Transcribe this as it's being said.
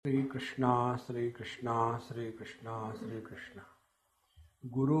Krishna, Sri Krishna, Sri Krishna, Sri Krishna.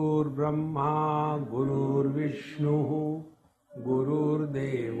 Gurur Brahma, Gurur Vishnu, Gurur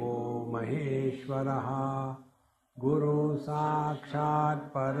Devo Maheshwaraha, Guru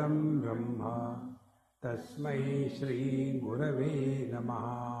Sakshat Param Brahma, Tasmai Shri Gurave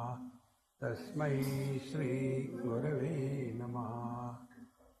Namaha, Tasmai Shri Gurave Namaha.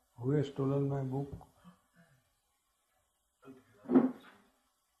 Who has stolen my book?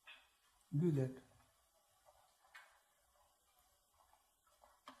 Do that.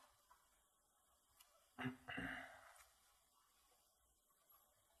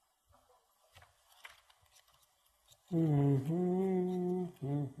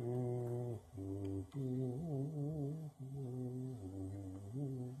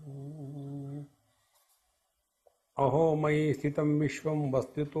 Aho mayi sthitam vishvam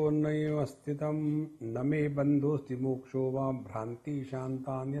vastito sthitam name bandhosti moksho va bhranti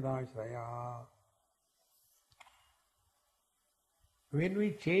shanta nirashraya. When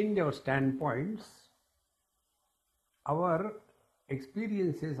we change our standpoints, our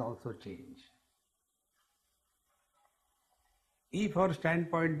experiences also change. If our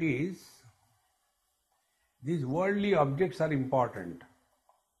standpoint is, these worldly objects are important,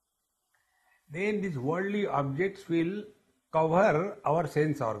 then these worldly objects will cover our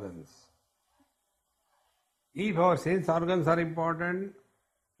sense organs. If our sense organs are important,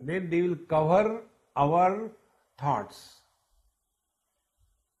 then they will cover our thoughts.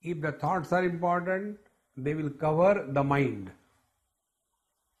 If the thoughts are important, they will cover the mind.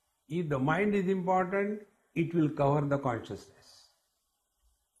 If the mind is important, it will cover the consciousness.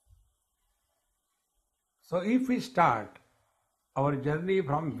 So if we start our journey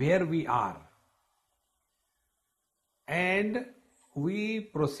from where we are and we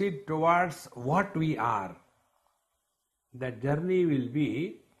proceed towards what we are, that journey will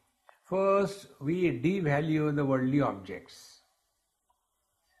be, first we devalue the worldly objects.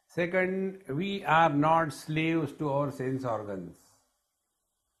 Second, we are not slaves to our sense organs.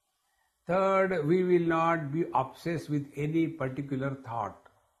 Third, we will not be obsessed with any particular thought.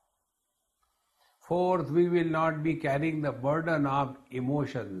 Fourth, we will not be carrying the burden of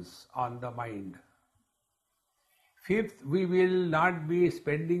emotions on the mind. Fifth, we will not be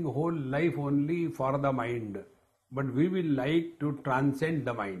spending whole life only for the mind, but we will like to transcend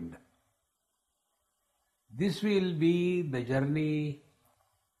the mind. This will be the journey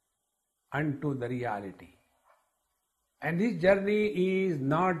unto the reality. And this journey is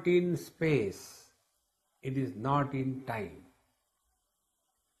not in space, it is not in time.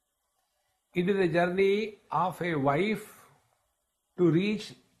 It is a journey of a wife to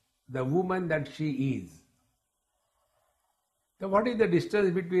reach the woman that she is. So what is the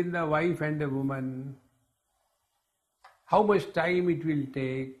distance between the wife and the woman? How much time it will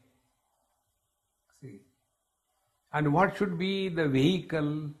take? See. And what should be the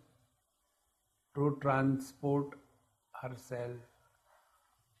vehicle to transport herself?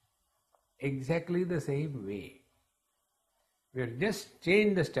 Exactly the same way. We have just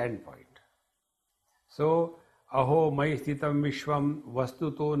changed the standpoint. So, aho mayi sthitam vishvam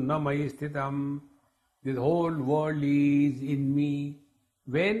vastuto na mayi sthitam. This whole world is in me.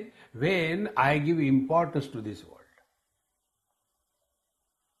 When I give importance to this world.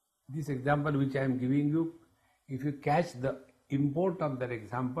 This example which I am giving you, if you catch the import of that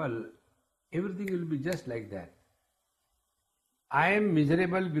example, everything will be just like that. I am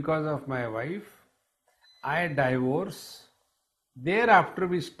miserable because of my wife. I divorce. Thereafter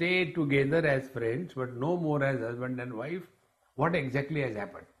we stay together as friends, but no more as husband and wife. What exactly has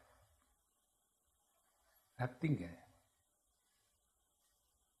happened? Nothing hai.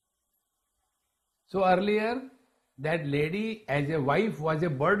 So earlier, that lady as a wife was a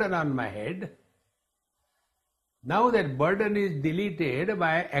burden on my head. Now that burden is deleted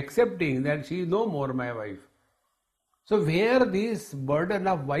by accepting that she is no more my wife. So where this burden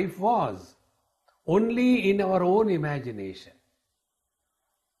of wife was? Only in our own imagination.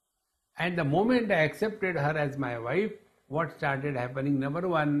 And the moment I accepted her as my wife, what started happening? Number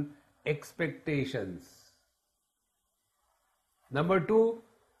one, expectations. Number two,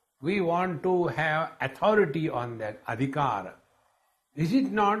 we want to have authority on that, adhikar. Is it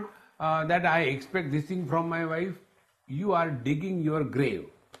not that I expect this thing from my wife? You are digging your grave.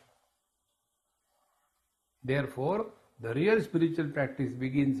 Therefore, the real spiritual practice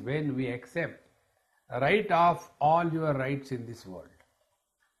begins when we accept, write off all your rights in this world.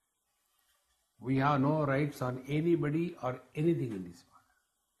 We have no rights on anybody or anything in this world.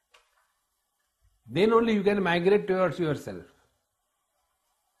 Then only you can migrate towards yourself.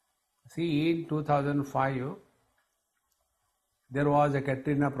 See, in 2005, there was a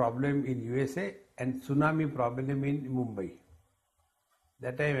Katrina problem in USA and tsunami problem in Mumbai.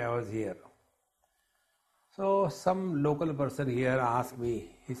 That time I was here. So some local person here asked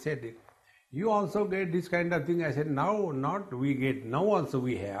me, he said, you also get this kind of thing? I said, now not we get, now also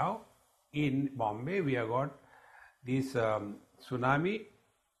we have. In Bombay we have got this tsunami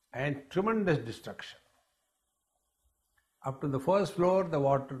and tremendous destruction. Up to the first floor the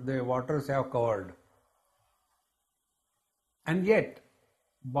waters have covered. And yet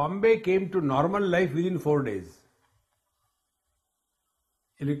Bombay came to normal life within 4 days.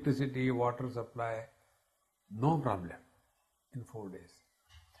 Electricity, water supply, no problem in 4 days.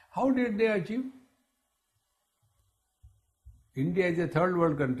 How did they achieve? India is a third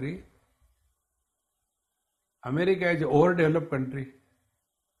world country. America is an overdeveloped country.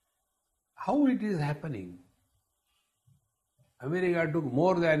 How it is happening? America took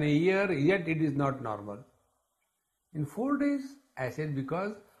more than a year, yet it is not normal. In 4 days, I said,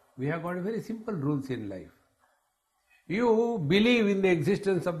 because we have got very simple rules in life. You believe in the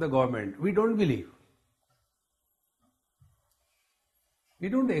existence of the government. We don't believe. We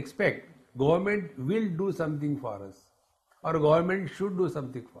don't expect government will do something for us or government should do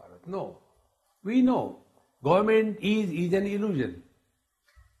something for us. No. We know government is an illusion.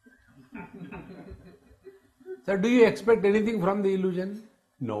 So do you expect anything from the illusion?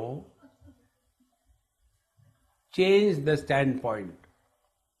 No. Change the standpoint.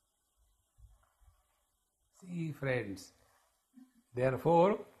 See, friends,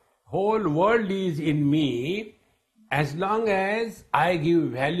 therefore, whole world is in me as long as I give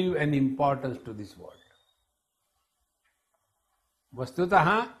value and importance to this world.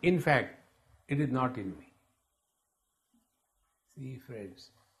 Vastutaha, in fact, it is not in me. See,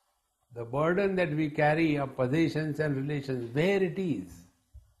 friends, the burden that we carry of possessions and relations, where it is,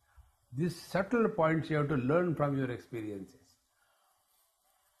 these subtle points you have to learn from your experiences.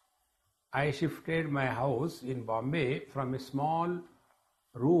 I shifted my house in Bombay from a small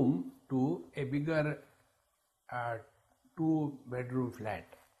room to a bigger 2-bedroom flat.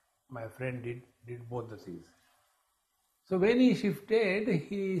 My friend did both the things. So when he shifted,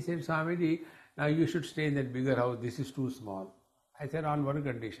 he said, Swamiji, now you should stay in that bigger house, this is too small. I said, on one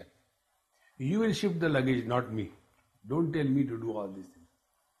condition. You will shift the luggage, not me. Don't tell me to do all these things.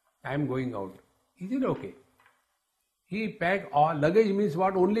 I am going out. He said, okay. He packed all, luggage means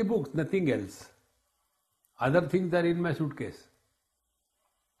what? Only books, nothing else. Other things are in my suitcase.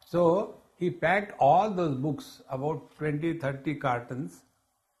 So he packed all those books, about 20-30 cartons,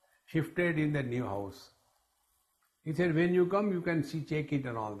 shifted in the new house. He said, when you come, you can see, check it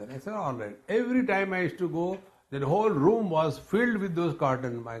and all that. I said, all right. Every time I used to go, the whole room was filled with those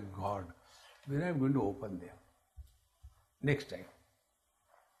cartons. My God, when am I going to open them? Next time.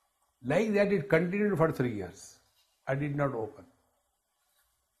 Like that it continued for 3 years. I did not open.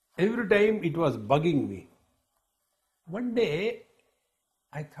 Every time it was bugging me. One day,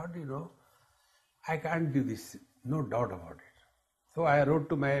 I thought, I can't do this, no doubt about it. So I wrote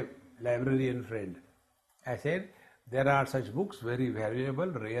to my librarian friend. I said, there are such books, very valuable,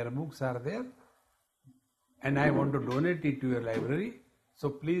 rare books are there, and I want to donate it to your library. So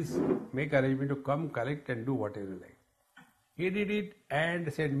please make arrangement to come, collect and do whatever you like. He did it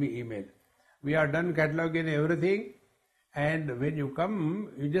and sent me email. We are done cataloging everything, and when you come,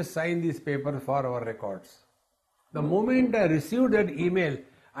 you just sign this paper for our records. The moment I received that email,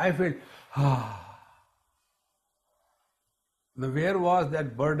 I felt, where was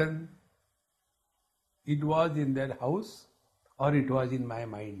that burden? It was in that house or it was in my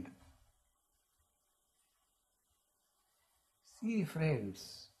mind. See,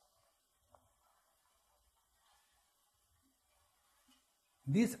 friends,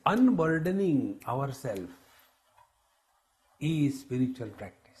 this unburdening ourselves is spiritual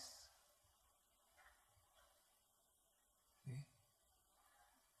practice.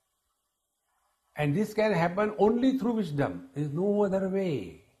 And this can happen only through wisdom. There is no other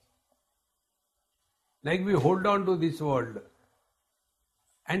way. Like we hold on to this world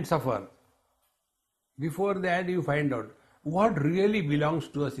and suffer. Before that you find out what really belongs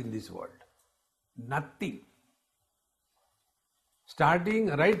to us in this world. Nothing. Starting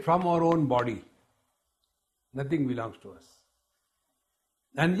right from our own body. Nothing belongs to us.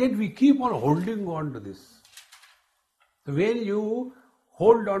 And yet we keep on holding on to this. So when you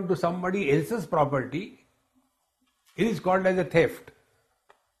hold on to somebody else's property, it is called as a theft.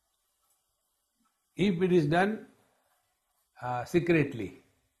 If it is done secretly,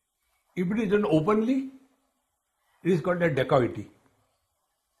 if it is done openly, it is called a dacoity.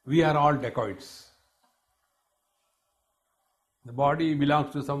 We are all dacoits. The body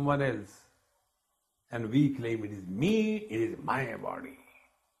belongs to someone else And we claim it is me, it is my body.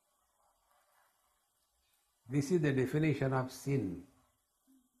 This is the definition of sin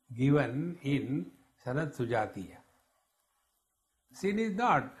given in Sanat Sujatiya. Sin is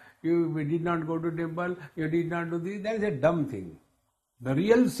not, you did not go to temple, you did not do this, that is a dumb thing. The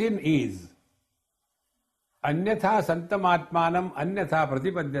real sin is Anyatha santam atmanam anyatha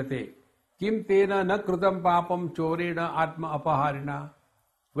pratipadyate kim tena na krutam papam chorena atma apaharina.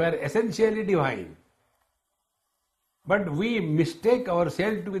 We are essentially divine. But we mistake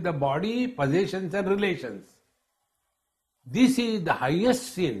ourselves with the body, possessions and relations. This is the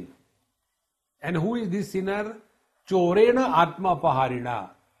highest sin. And who is this sinner? Chorena atma apaharina.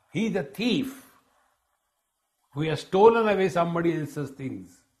 He is a thief who has stolen away somebody else's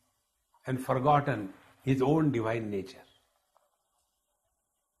things and forgotten his own divine nature.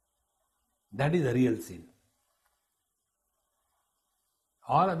 That is the real sin.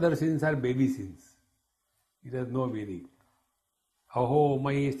 All other sins are baby sins. It has no meaning. Aho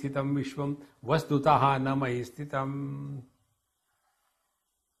mahi sthitam vishvam vastutaha na mahi sthitam.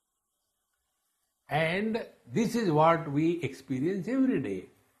 And this is what we experience every day.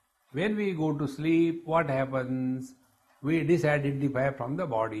 When we go to sleep, what happens? We disidentify from the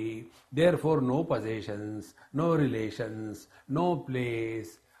body. Therefore, no possessions, no relations, no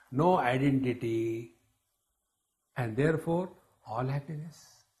place, no identity. And therefore, all happiness.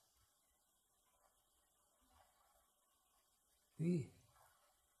 See,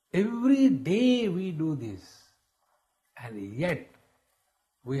 every day we do this. And yet,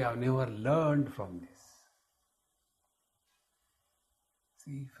 we have never learned from this.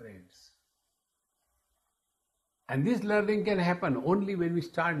 See, friends. And this learning can happen only when we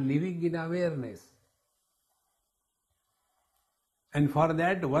start living in awareness. And for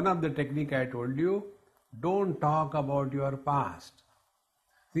that, one of the technique I told you, don't talk about your past.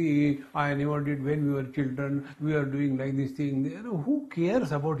 See, I never did when we were children, we are doing like this thing. Who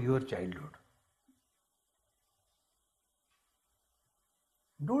cares about your childhood?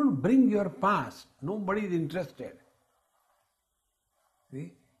 Don't bring your past. Nobody is interested.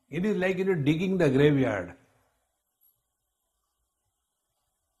 See, it is like digging the graveyard.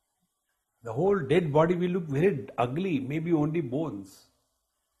 The whole dead body will look very ugly, maybe only bones.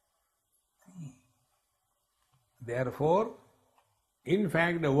 See. Therefore, in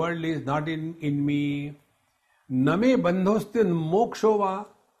fact, the world is not in me. Name bandhostin mokshova.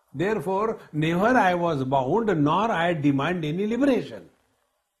 Therefore, never I was bound, nor I demand any liberation.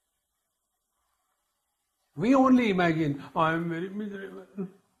 We only imagine, I am very miserable.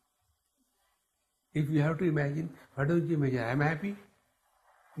 If you have to imagine, why don't you imagine? I am happy.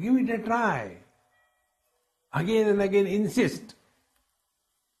 Give it a try. Again and again insist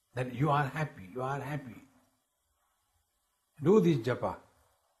that you are happy, you are happy. Do this japa.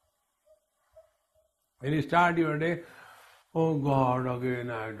 When you start your day, oh God, again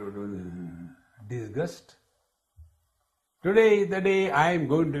I have to do this. Disgust. Today is the day I am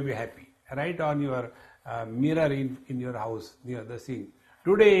going to be happy. Write on your mirror in your house near the sink.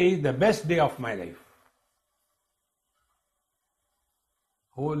 Today is the best day of my life.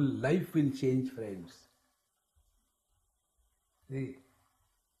 Whole life will change, friends. See,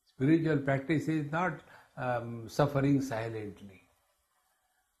 spiritual practice is not suffering silently.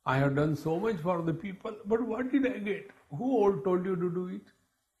 I have done so much for the people, but what did I get? Who all told you to do it?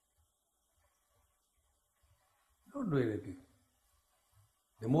 Don't do anything.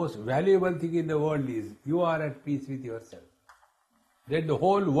 The most valuable thing in the world is you are at peace with yourself. Let the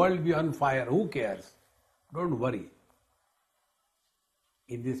whole world be on fire. Who cares? Don't worry.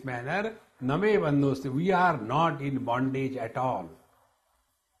 In this manner, name bandhosti, we are not in bondage at all.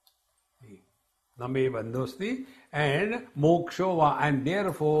 Name bandhosti and mokshova, and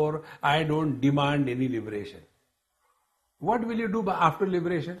therefore I don't demand any liberation. What will you do after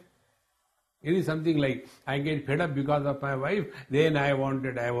liberation? It is something like, I get fed up because of my wife, then I want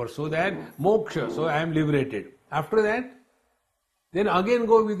a divorce, so that moksha, so I am liberated. After that, then again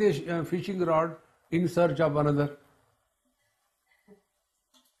go with a fishing rod in search of another.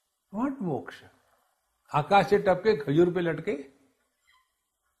 What moksha? आकाश से टपके खजूर पे लटके?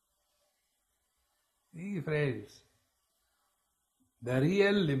 See, friends, the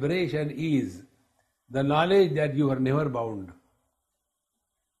real liberation is the knowledge that you are never bound.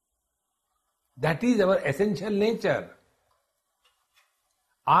 That is our essential nature.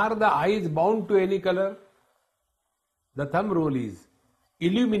 Are the eyes bound to any color? The thumb rule is,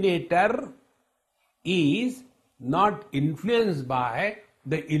 illuminator is not influenced by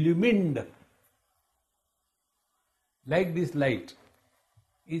the illumined. Like this light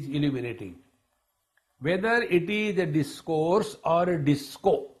is illuminating. Whether it is a discourse or a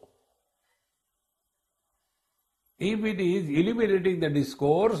disco, If it is illuminating the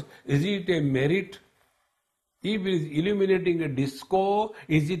discourse, is it a merit? If it is illuminating a disco,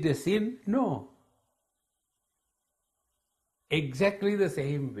 is it a sin? No. Exactly the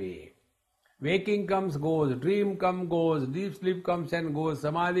same way. Waking comes, goes, dream comes, goes, deep sleep comes and goes,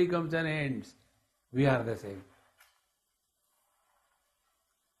 samadhi comes and ends. We are the same.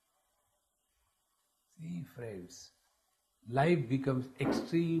 See, friends, life becomes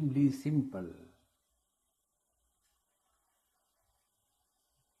extremely simple.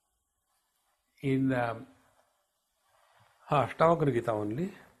 In Ashtavakra Gita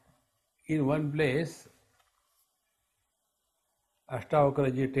only, in one place,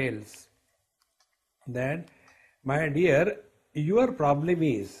 Ashtavakra Ji tells that, my dear, your problem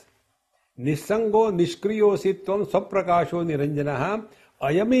is Nisango Nishkriyositvam Saprakasho Niranjanaha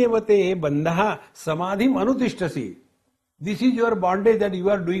Ayamevate Bandha Samadhim Anuttishtasi. This is your bondage that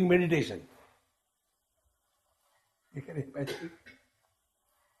you are doing meditation. You can imagine.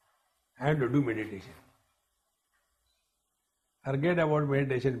 I have to do meditation. Forget about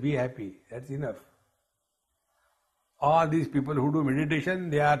meditation, be happy. That's enough. All these people who do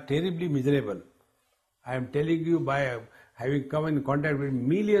meditation, they are terribly miserable. I am telling you by having come in contact with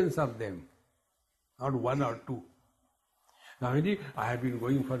millions of them, not one or two. Swamiji, I have been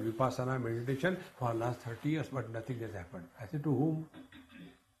going for Vipassana meditation for last 30 years, but nothing has happened. I said, to whom?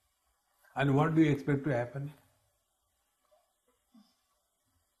 And what do you expect to happen?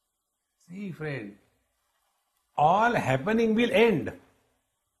 See, friend, all happening will end.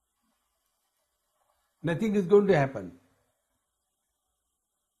 Nothing is going to happen.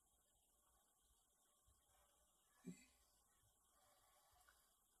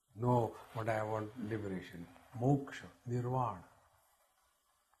 No, but I want liberation, moksha, nirvana.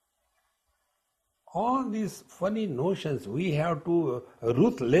 All these funny notions we have to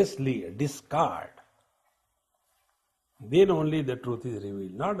ruthlessly discard. Then only the truth is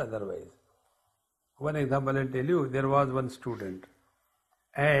revealed, not otherwise. One example I'll tell you, there was one student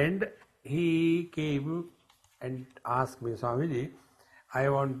and he came and asked me, Swamiji, I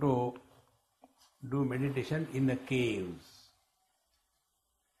want to do meditation in the caves.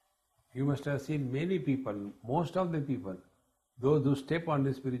 You must have seen many people, most of the people, those who step on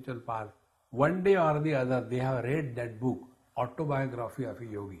the spiritual path, one day or the other they have read that book, Autobiography of a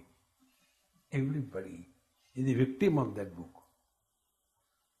Yogi. Everybody is a victim of that book.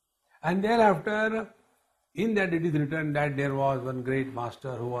 And thereafter, in that it is written that there was one great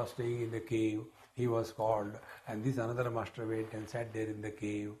master who was staying in the cave, he was called, and this another master went and sat there in the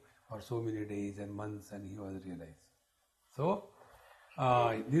cave for so many days and months and he was realized. So,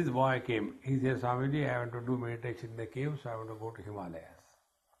 this boy came, he said, Swamiji, I want to do meditation in the cave, so I want to go to Himalayas.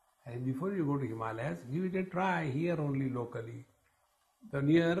 And before you go to Himalayas, give it a try here only locally. So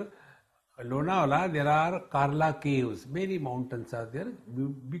near Lonavala, there are Karla caves, many mountains are there,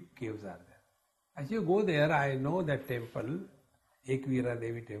 big caves are there. As you go there, I know that temple, Ekvira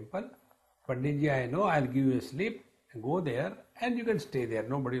Devi temple, Panditji, I know, I'll give you a slip, go there and you can stay there,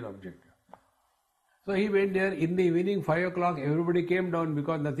 nobody will object. So he went there, in the evening 5 o'clock, everybody came down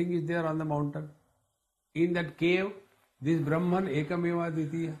because nothing is there on the mountain. In that cave, this Brahman Ekameva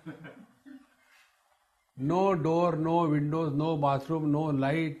Dvitiya. No door, no windows, no bathroom, no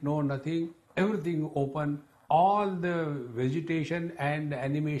light, no nothing, everything open. All the vegetation and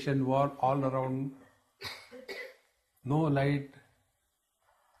animation were all around. No light.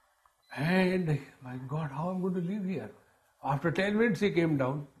 And my God, how am I going to live here? After 10 minutes he came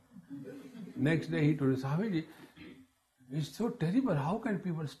down. Next day he told us, Swamiji, it's so terrible, how can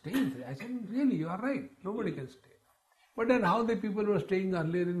people stay there? I said, really, you are right, nobody can stay. But then how the people were staying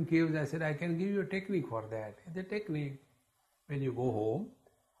earlier in caves, I said, I can give you a technique for that. It's a technique. When you go home,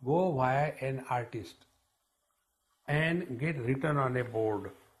 go via an artist and get written on a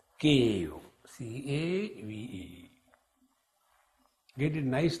board, cave, C-A-V-E. Get it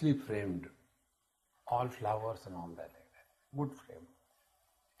nicely framed, all flowers and all that, like that. Good frame.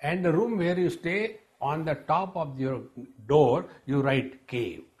 And the room where you stay, on the top of your door, you write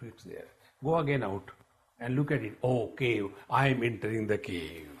cave. It's there. Go again out and look at it. Oh, cave. I am entering the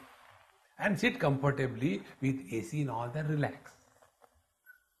cave. And sit comfortably with AC and all that. Relax.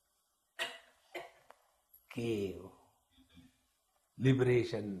 Cave.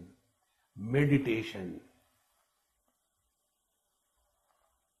 Liberation. Meditation.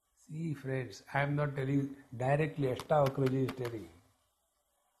 See, friends, I am not telling directly. Ashtavakra Ji is telling.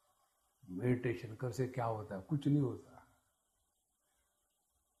 Meditation कर से क्या होता है? कुछ नहीं होता.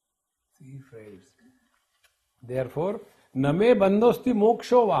 See, friends. Therefore, न मे बंधोस्ति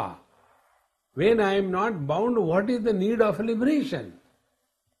मोक्षो वा. When I am not bound, what is the need of liberation?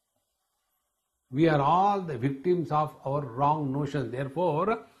 We are all the victims of our wrong notions.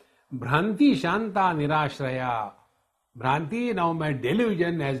 Therefore, Bhranti Shanta Nirashraya. Bhranti, now my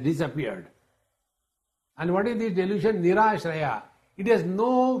delusion has disappeared. And what is this delusion? Nirashraya. It has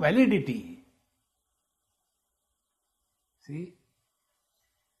no validity. See?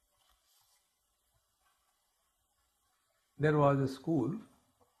 There was a school,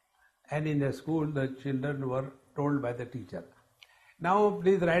 and in the school the children were told by the teacher, now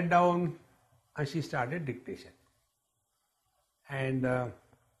please write down, and she started dictation. And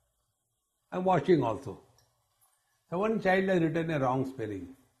I'm watching also. So one child has written a wrong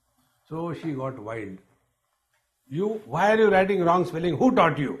spelling. So she got wild. Why are you writing wrong spelling? Who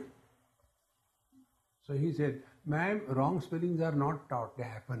taught you? So he said, ma'am, wrong spellings are not taught, they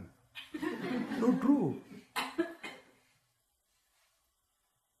happen. So true.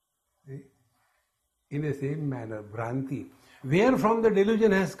 In the same manner, Bhranti. Where from the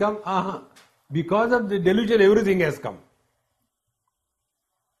delusion has come? Because of the delusion everything has come.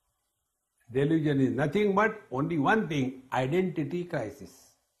 Delusion is nothing but only one thing, identity crisis.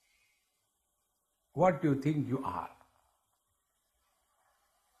 What you think you are.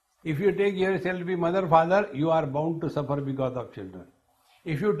 If you take yourself to be mother, father, you are bound to suffer because of children.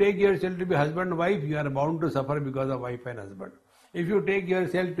 If you take yourself to be husband, wife, you are bound to suffer because of wife and husband. If you take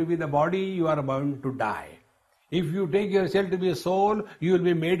yourself to be the body, you are bound to die. If you take yourself to be a soul, you will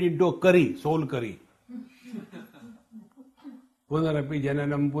be made into a curry, soul curry. Punarapi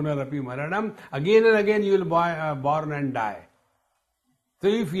jananam, punarapi maranam. Again and again you will be born and die. So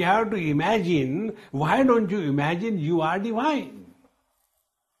if you have to imagine, why don't you imagine you are divine?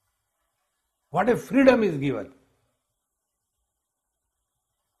 What a freedom is given.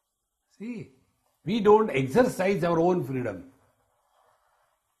 See, we don't exercise our own freedom.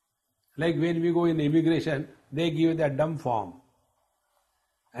 Like when we go in immigration, they give that dumb form.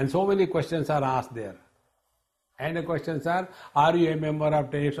 And so many questions are asked there. And the questions are you a member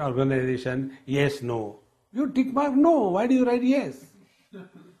of terrorist organization? Yes, no. You tick mark no. Why do you write yes?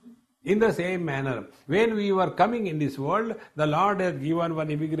 In the same manner, when we were coming in this world, the Lord has given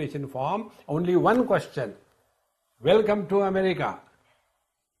one immigration form, only one question. Welcome to America.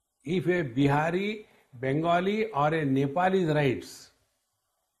 If a Bihari, Bengali or a Nepali writes,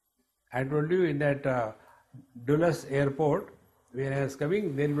 I told you in that Dulles airport, where I was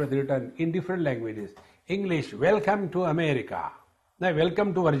coming, there was written in different languages. English, welcome to America. Now,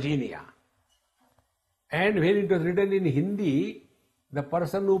 welcome to Virginia. And when it was written in Hindi, the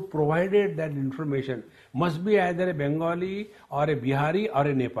person who provided that information must be either a Bengali or a Bihari or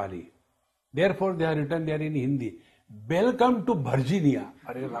a Nepali. Therefore, they are written there in Hindi. Welcome to Virginia.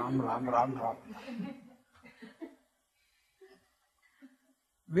 Hare Ram, Ram, Ram, Ram.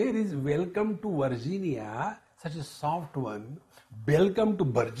 Where is welcome to Virginia, such a soft one? Welcome to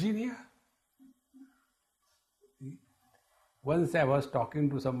Virginia? Once I was talking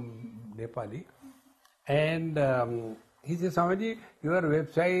to some Nepali and he said, Swamiji, your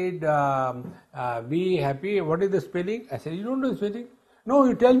website, be happy, what is the spelling? I said, you don't know the spelling? No,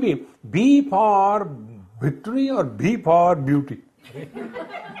 you tell me, B for victory or B for beauty?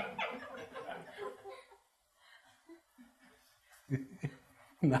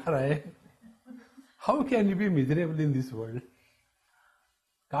 Narayan, how can you be miserable in this world?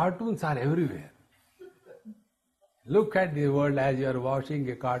 Cartoons are everywhere. Look at the world as you are watching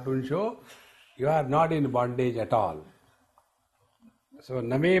a cartoon show, you are not in bondage at all. So,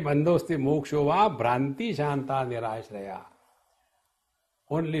 name bandhosti mokshova bhranti shanta nirashraya.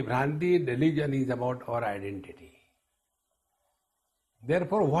 Only bhranti, delusion is about our identity.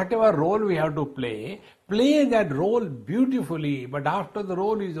 Therefore, whatever role we have to play that role beautifully, but after the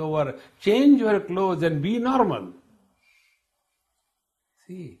role is over, change your clothes and be normal.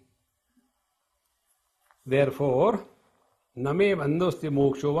 See. Therefore, name bandhosti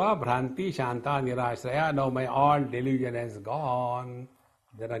mokshova bhranti shanta nirashraya. Now my all delusion has gone.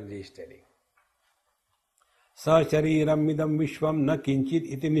 Janakji is telling. Sa shariram idam vishvam na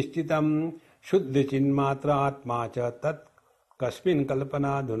kinchit iti nishchitam shuddha chinmatra atma cha tat kasmin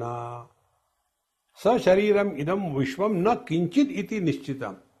kalpana dhuna. Sa shariram idam vishvam na kinchit iti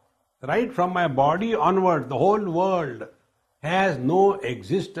nishchitam. Right from my body onward, the whole world has no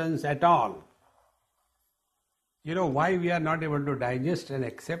existence at all. You know why we are not able to digest and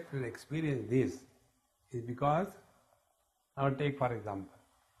accept and experience this is because, now take for example,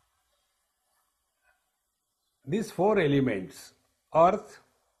 these four elements, earth,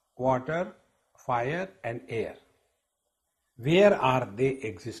 water, fire and air, where are they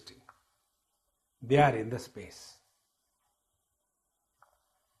existing? They are in the space.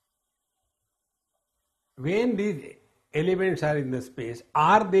 When these elements are in the space,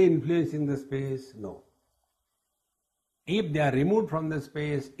 are they influencing the space? No. If they are removed from the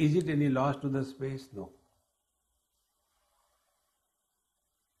space, is it any loss to the space? No.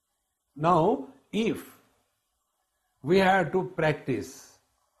 Now, if we have to practice,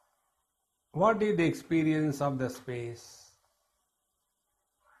 what is the experience of the space?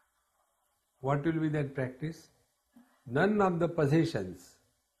 What will be that practice? None of the possessions,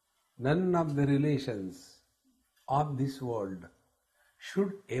 none of the relations of this world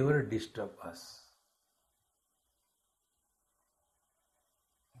should ever disturb us.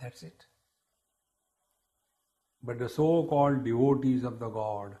 That's it. But the so-called devotees of the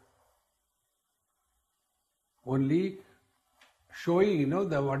God only showing,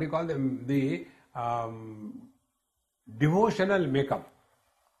 the what you call them, the devotional makeup.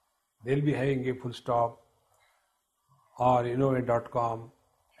 They'll be having a full stop or a .com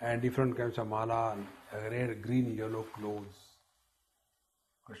and different kinds of mala, red, green, yellow clothes.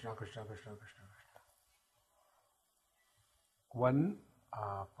 Krishna, Krishna, Krishna, Krishna, Krishna. One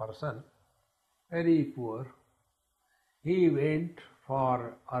person, very poor, he went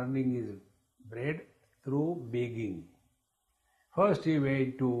for earning his bread through begging. First he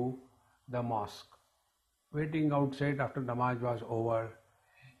went to the mosque, waiting outside after namaz was over.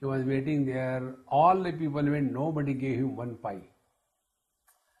 He was waiting there, all the people went, nobody gave him one pie.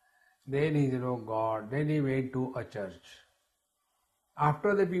 Then he said, oh God, then he went to a church.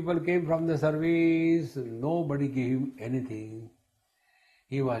 After the people came from the service, nobody gave him anything.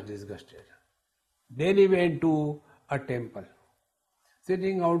 He was disgusted. Then he went to a temple.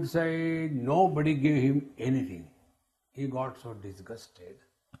 Sitting outside, nobody gave him anything. He got so disgusted.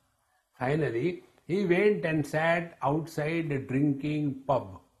 Finally, he went and sat outside a drinking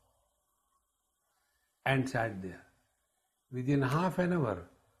pub and sat there. Within half an hour,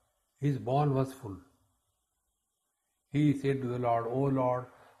 his bowl was full. He said to the Lord, oh Lord,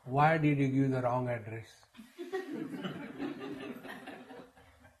 why did you give the wrong address?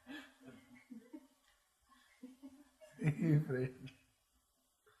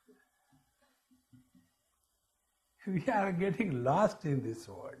 We are getting lost in this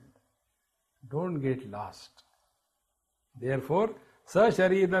world. Don't get lost. Therefore, sa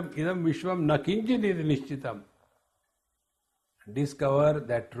sharidam idam vishwam na kinchid nishchitam. Discover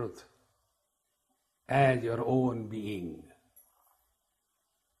that truth as your own being.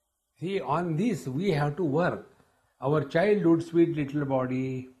 See, on this we have to work. Our childhood sweet little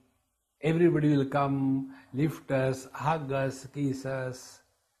body, everybody will come, lift us, hug us, kiss us.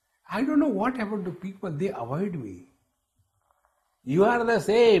 I don't know what happened to people, they avoid me. You are the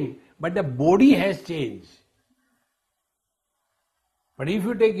same, but the body has changed. But if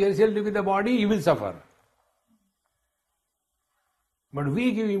you take yourself to be the body, you will suffer. But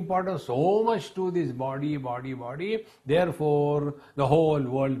we give importance so much to this body, therefore the whole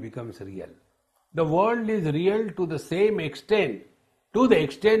world becomes real. The world is real to the same extent, to the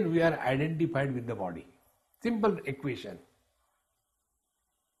extent we are identified with the body. Simple equation.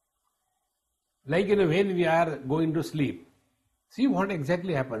 Like when we are going to sleep, see what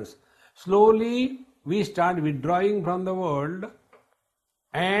exactly happens. Slowly we start withdrawing from the world,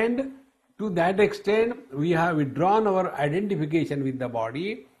 and to that extent we have withdrawn our identification with the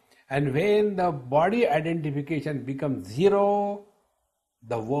body, and when the body identification becomes zero,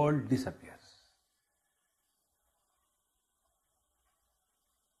 the world disappears.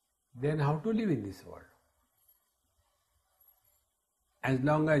 Then how to live in this world? As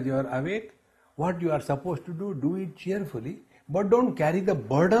long as you are awake, what you are supposed to do it cheerfully, but don't carry the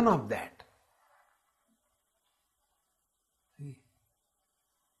burden of that. See?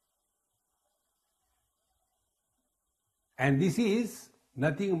 And this is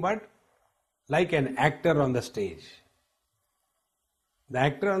nothing but like an actor on the stage. The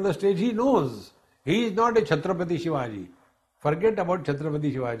actor on the stage, he knows. He is not a Chhatrapati Shivaji. Forget about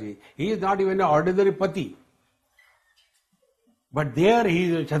Chhatrapati Shivaji. He is not even an ordinary pati. But there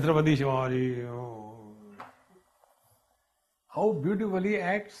he is a Chhatrapati Shivaji. Oh. How beautifully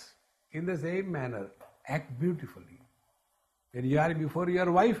acts in the same manner. Act beautifully. When you are before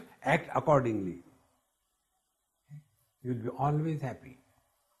your wife, act accordingly. You will be always happy.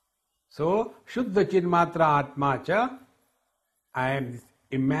 So, Shuddha Chinmatra Atma Cha, I am this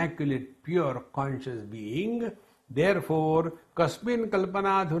immaculate, pure, conscious being. Therefore, Kasmin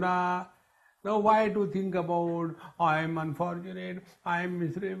Kalpana Dhuna. Now why to think about, I am unfortunate, I am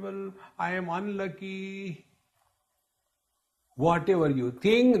miserable, I am unlucky. Whatever you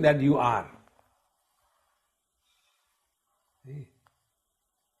think that you are. See?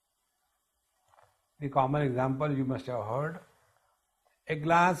 The common example you must have heard. A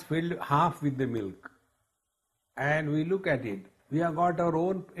glass filled half with the milk. and we look at it. We have got our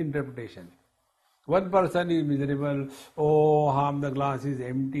own interpretation. One person is miserable, oh, the glass is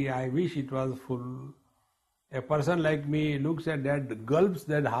empty, I wish it was full. A person like me looks at that, gulps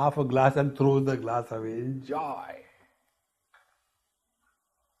that half a glass and throws the glass away. Enjoy.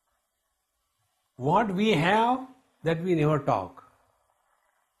 What we have, that we never talk.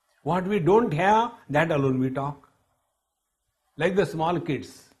 What we don't have, that alone we talk. Like the small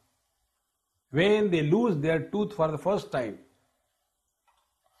kids. When they lose their tooth for the first time,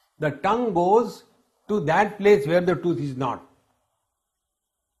 the tongue goes to that place where the tooth is not.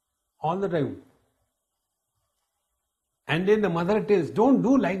 All the time. And then the mother tells, don't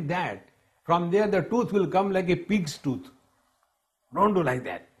do like that. From there the tooth will come like a pig's tooth. Don't do like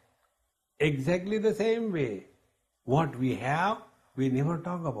that. Exactly the same way. What we have, we never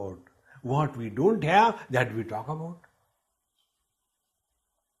talk about. What we don't have, that we talk about.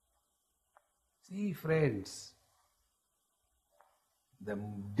 See, friends, the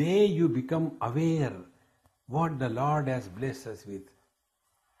day you become aware what the Lord has blessed us with,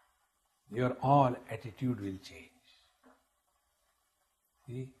 your all attitude will change.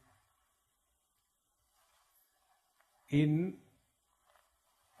 See? In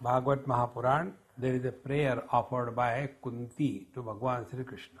Bhagavad Mahapuran, there is a prayer offered by Kunti to Bhagavan Sri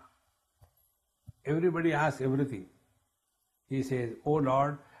Krishna. Everybody asks everything. He says, "O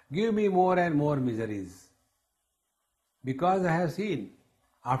Lord, give me more and more miseries. Because I have seen,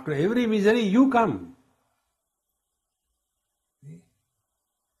 after every misery you come."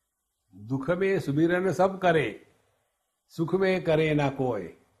 दुख में सुमिरन सब करे, सुख में करे ना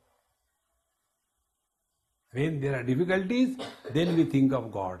कोई. When there are difficulties, then we think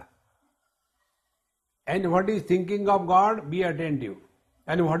of God. And what is thinking of God? Be attentive.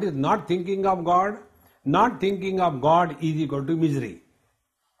 And what is not thinking of God? Not thinking of God is equal to misery.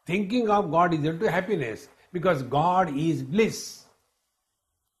 Thinking of God is equal to happiness, because God is bliss.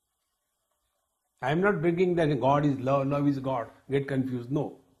 I am not bringing that God is love, love is God. Get confused.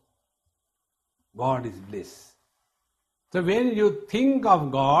 No. God is bliss. So when you think of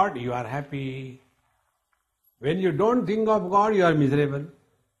God, you are happy. When you don't think of God, you are miserable.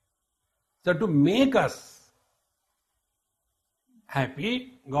 So to make us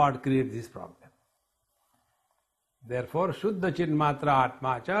happy, God creates this problem. Therefore, Shuddha Chinmatra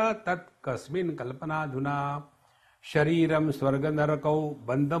Atma cha tat kasmin kalpana dhuna shariram swarga narakau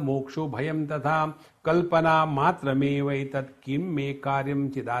bandha moksho bhayam tatha kalpana matrame vaitat kim me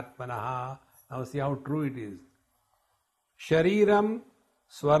karyam chidatmanaha. Now see how true it is. Shariram,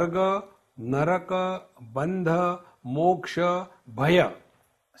 swarga, naraka, bandha, moksha, bhaya.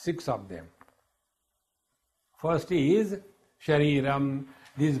 6 of them. First is shariram,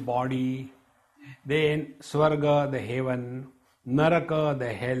 this body. Then swarga, the heaven. Naraka,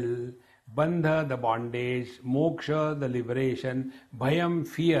 the hell. Bandha, the bondage. Moksha, the liberation. Bhayam,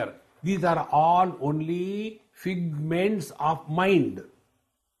 fear. These are all only figments of mind.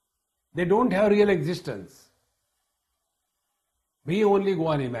 They don't have real existence. We only go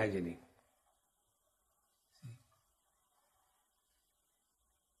on imagining.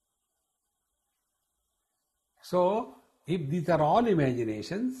 So, if these are all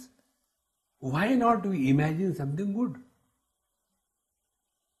imaginations, why not we imagine something good?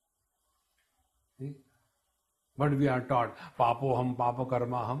 See? But we are taught, papoham,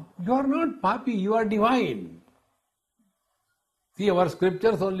 papakarmaham. You are not papi, you are divine. See, our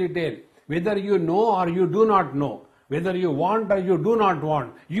scriptures only tell, whether you know or you do not know, whether you want or you do not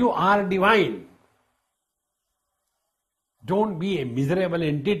want, you are divine. Don't be a miserable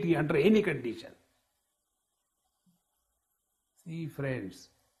entity under any condition. See, friends,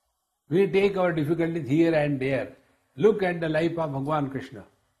 we take our difficulties here and there. Look at the life of Bhagavan Krishna.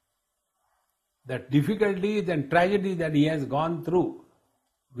 The difficulties and tragedies that he has gone through,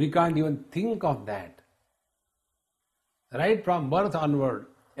 we can't even think of that. Right from birth onward,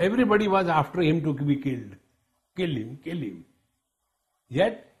 everybody was after him to be killed. Kill him, kill him.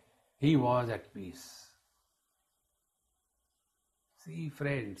 Yet, he was at peace. See,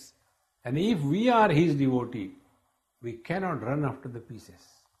 friends, and if we are his devotee, we cannot run after the pieces.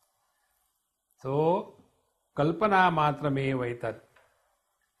 So, kalpana matrame vaitat.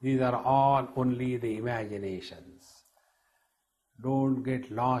 These are all only the imaginations. Don't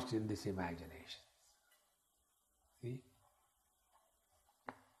get lost in this imagination. See?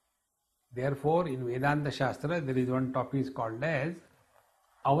 Therefore, in Vedanta Shastra, there is one topic called as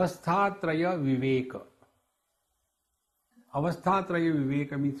Avasthatraya Viveka. Avasthatraya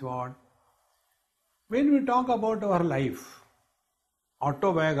Viveka means what? When we talk about our life,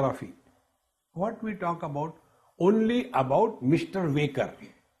 autobiography, what we talk about? Only about Mr. Waker.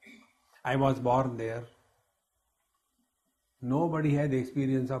 I was born there. Nobody had the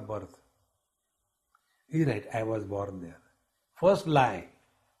experience of birth. He's right, I was born there. First lie.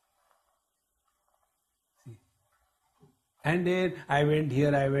 See? And then I went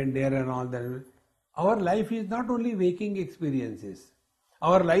here, I went there and all that. Our life is not only waking experiences.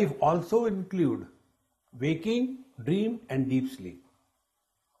 Our life also include waking, dream and deep sleep.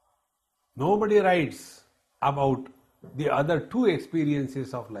 Nobody writes about the other two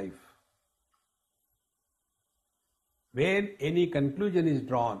experiences of life. When any conclusion is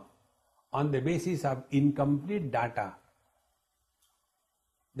drawn on the basis of incomplete data,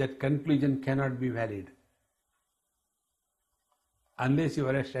 that conclusion cannot be valid unless you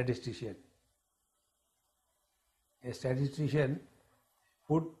are a statistician. A statistician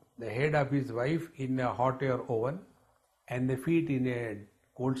put the head of his wife in a hot air oven and the feet in a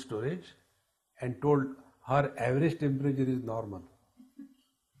cold storage and told her average temperature is normal.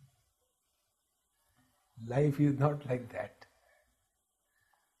 Life is not like that.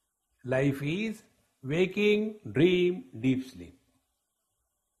 Life is waking, dream, deep sleep.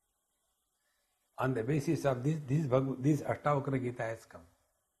 On the basis of this Ashtavakra Gita has come.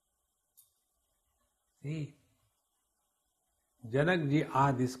 See, Janakji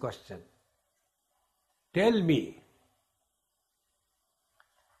asked this question. Tell me,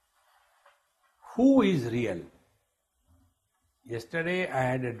 who is real? Yesterday I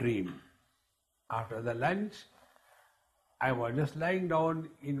had a dream. After the lunch, I was just lying down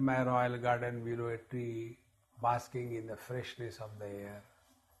in my royal garden below a tree, basking in the freshness of the air.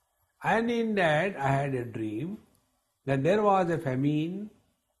 And in that, I had a dream that there was a famine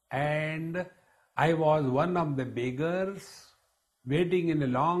and I was one of the beggars waiting in a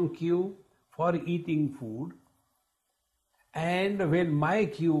long queue for eating food. And when my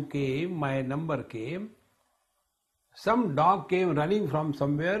queue came, my number came, some dog came running from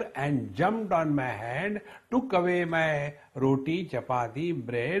somewhere and jumped on my hand, took away my roti, chapati,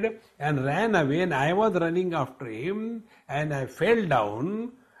 bread and ran away, and I was running after him and I fell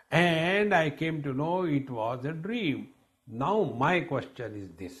down and I came to know it was a dream. Now my question is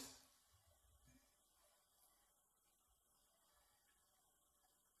this.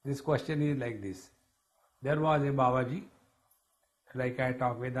 This question is like this. There was a Babaji, like I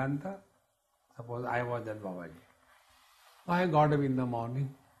talk Vedanta, suppose I was that Babaji. I got up in the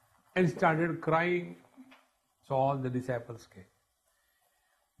morning and started crying. So all the disciples came.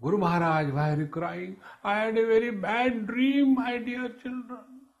 Guru Maharaj, why are you crying? I had a very bad dream, my dear children.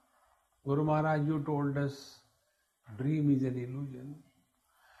 Guru Maharaj, you told us dream is an illusion.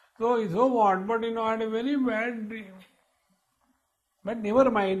 So what? But I had a very bad dream. But never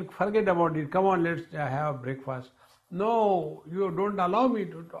mind, forget about it. Come on, let's have breakfast. No, you don't allow me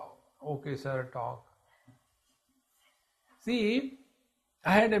to talk. Okay, sir, talk. See,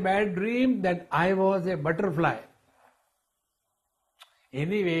 I had a bad dream that I was a butterfly.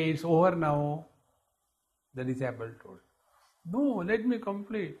 Anyway, it's over now, the disciple told. No, let me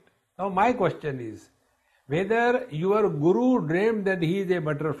complete. Now my question is, whether your guru dreamed that he is a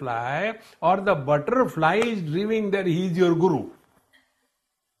butterfly or the butterfly is dreaming that he is your guru.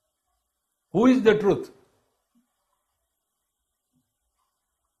 Who is the truth?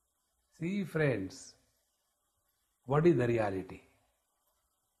 See, friends, what is the reality?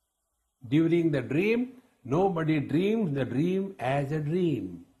 During the dream, nobody dreams the dream as a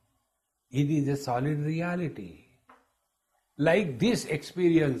dream. It is a solid reality. Like this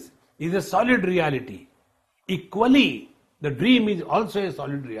experience is a solid reality. Equally, the dream is also a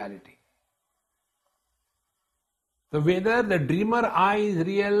solid reality. So whether the dreamer I is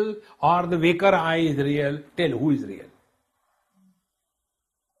real or the waker I is real, tell who is real.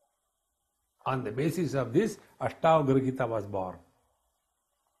 On the basis of this, Ashtavakra Gita was born.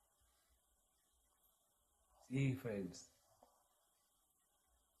 See, friends.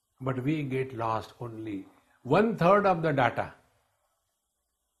 But we get lost only 1/3 of the data.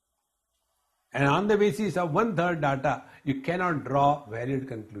 And on the basis of 1/3 data, you cannot draw valid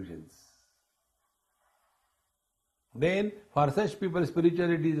conclusions. Then, for such people,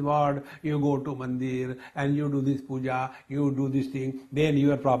 spirituality is what? You go to mandir and you do this puja, you do this thing, then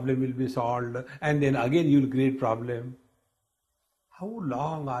your problem will be solved, and then again you will create problem. How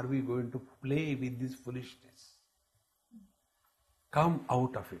long are we going to play with this foolishness? Come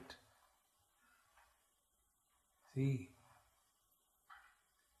out of it. See,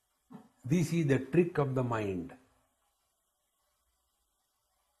 this is the trick of the mind.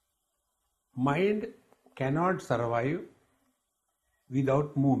 Mind cannot survive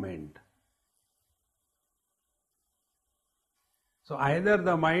without movement. So either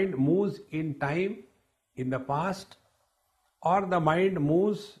the mind moves in time in the past or the mind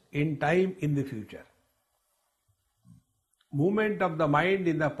moves in time in the future. movement of the mind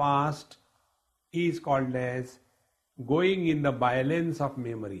in the past is called as going in the violence of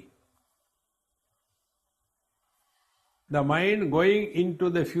memory. The mind going into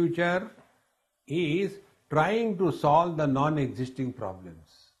the future is trying to solve the non-existing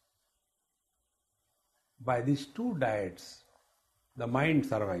problems. By these two diets, the mind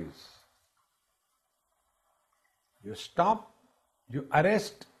survives. You stop, you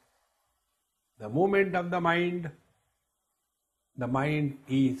arrest the movement of the mind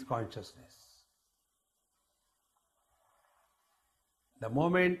is consciousness. The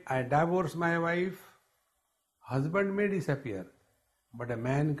moment I divorce my wife, husband may disappear, but a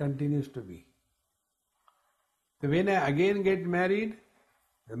man continues to be. So when I again get married,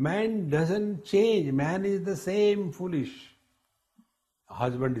 the man doesn't change. Man is the same foolish.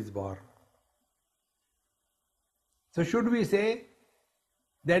 Husband is born. So should we say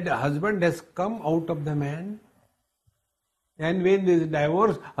that the husband has come out of the man? And when there is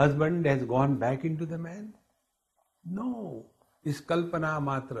divorce, husband has gone back into the man? No. It's kalpana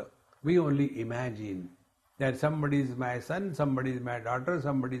matra. We only imagine that somebody is my son, somebody is my daughter,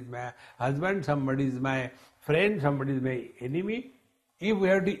 somebody is my husband, somebody is my friend, somebody is my enemy. If we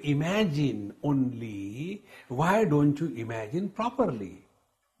have to imagine only, why don't you imagine properly?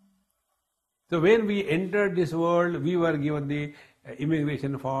 So when we entered this world, we were given the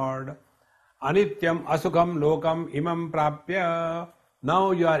immigration form. Anityam asukham lokam imam prapya.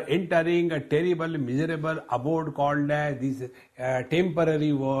 Now you are entering a terrible, miserable abode called as this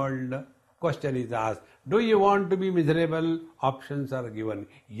temporary world. Question is asked, do you want to be miserable? Options are given,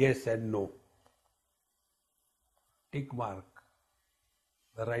 yes and no. Tick mark,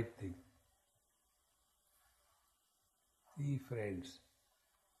 the right thing. See friends,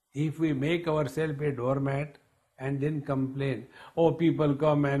 if we make ourselves a doormat and then complain, oh people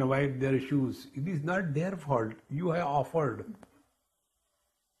come and wipe their shoes, it is not their fault, you have offered.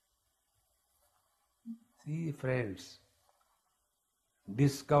 See friends,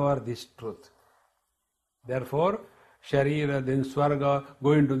 discover this truth. Therefore, Sharira, then Swarga,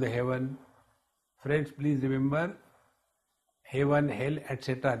 go into the heaven. Friends, please remember, heaven, hell,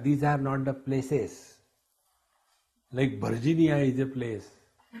 etc. These are not the places. Like Virginia is a place.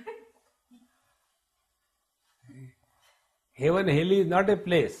 Heaven, hell is not a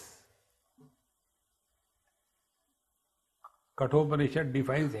place. Kathopanishad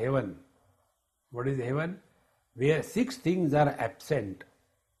defines heaven. What is heaven? Where 6 things are absent.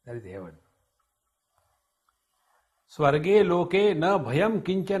 That is heaven. Swarge loke na bhayam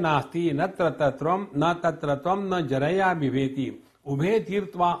kincha nasti na tatratvam na jaraya viveti ubhe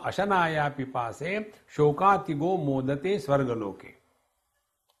tirtva ashanaya pipase shokatigo modate swargaloke.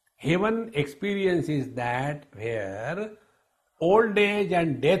 Heaven experience is that where old age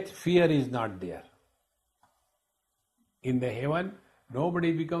and death fear is not there. In the heaven,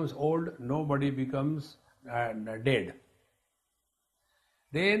 nobody becomes old, nobody becomes dead.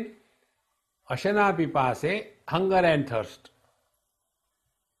 Then, ashana pipase, hunger and thirst.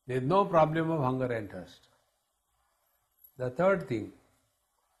 There is no problem of hunger and thirst. The third thing,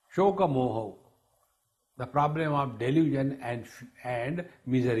 shoka moho, the problem of delusion and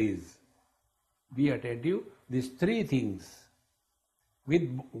miseries. Be attentive, these 3 things.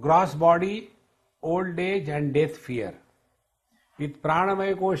 With gross body, old age and death fear. With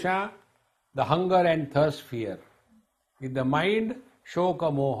pranamaya kosha, the hunger and thirst fear. With the mind,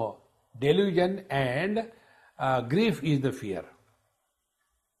 shoka moha, delusion and grief is the fear.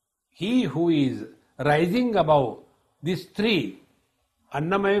 He who is rising above these 3,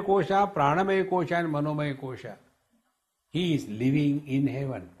 annamaya kosha, pranamaya kosha and manomaya kosha, he is living in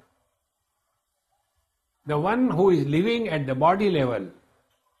heaven. The one who is living at the body level,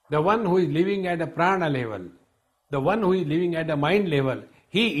 the one who is living at the prana level, the one who is living at the mind level,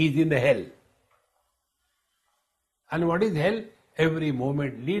 he is in the hell. And what is hell? Every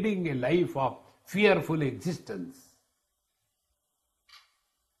moment leading a life of fearful existence.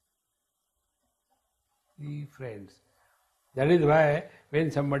 See friends, that is why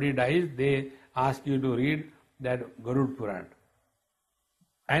when somebody dies, they ask you to read that Garud Puran.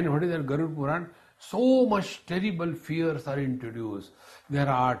 And what is that Garud Puran? So much terrible fears are introduced. There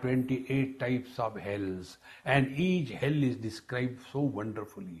are 28 types of hells, and each hell is described so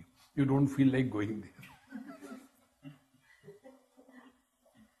wonderfully. You don't feel like going there.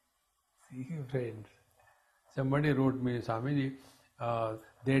 See, friends, somebody wrote me, Swamiji,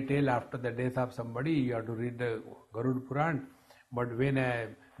 they tell after the death of somebody, you have to read the Garud Puran, but when I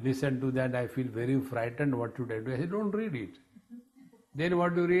listen to that, I feel very frightened. What should I do? I said, don't read it. Then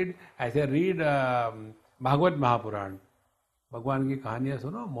what do you read? I say, read Bhagavad Mahapuran. भगवान की कहानियां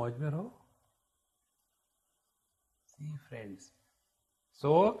सुनो, मौज में रहो. See, friends.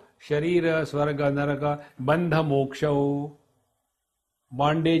 So, Sharira, Swarga, Naraka, Bandha, Moksha,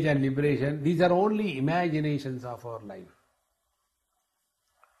 bondage and liberation, these are only imaginations of our life.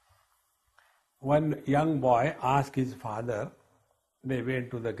 One young boy asked his father, they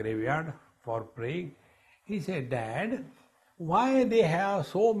went to the graveyard for praying. He said, Dad, why they have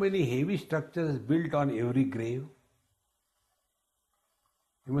so many heavy structures built on every grave?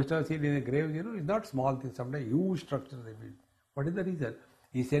 You must have seen in a grave, it's not small things, sometimes huge structures they build. What is the reason?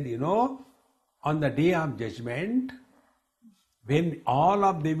 He said, on the day of judgment, when all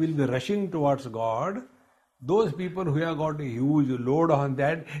of them will be rushing towards God, those people who have got a huge load on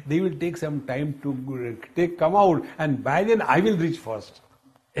that, they will take some time to come out, and by then I will reach first.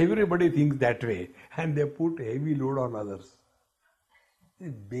 Everybody thinks that way, and they put heavy load on others.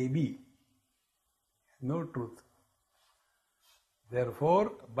 Baby, no truth.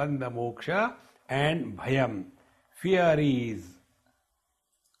 Therefore, bandha moksha and bhayam. Fear is,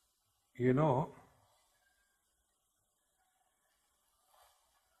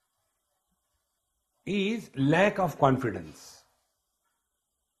 is lack of confidence.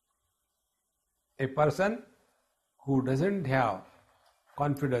 A person who doesn't have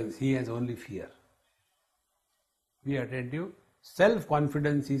confidence, he has only fear. Be attentive.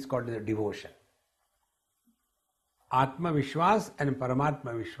 Self-confidence is called as devotion. Atma Vishwas and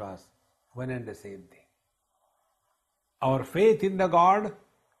Paramatma Vishwas, one and the same thing. Our faith in the God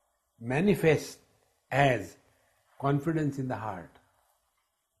manifests as confidence in the heart.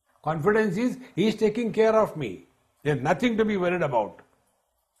 Confidence is, He is taking care of me. There is nothing to be worried about.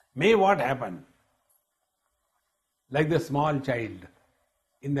 May what happen. Like the small child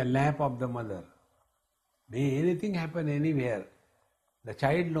in the lap of the mother. May anything happen anywhere. The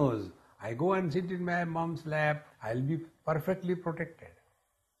child knows, I go and sit in my mom's lap, I will be perfectly protected.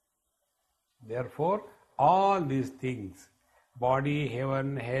 Therefore, all these things, body,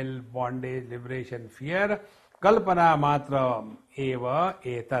 heaven, hell, bondage, liberation, fear, kalpana matra eva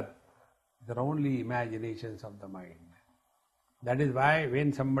etat, they're only imaginations of the mind. That is why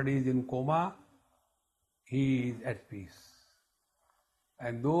when somebody is in coma, he is at peace.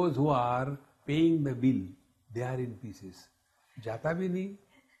 And those who are paying the bill, they are in pieces. Jata bhi nahi.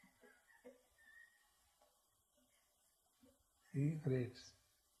 See, friends.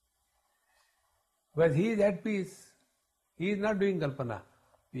 But he is at peace. He is not doing kalpana.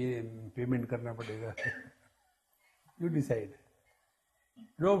 Payment karna padega. You decide.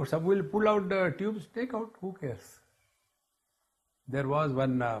 No, some will pull out the tubes, take out, who cares? There was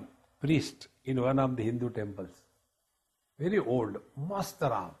one priest in one of the Hindu temples. Very old,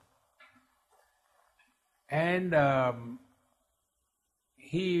 Mastaram. And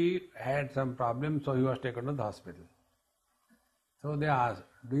he had some problem, so he was taken to the hospital. So they asked,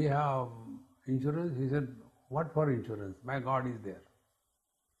 do you have insurance? He said, what for insurance? My God is there.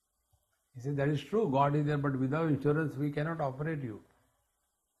 He said, that is true, God is there, but without insurance we cannot operate you.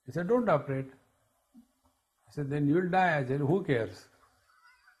 He said, don't operate. He said, then you will die. I said, who cares?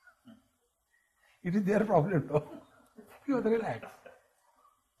 It is their problem, no? You have to relax.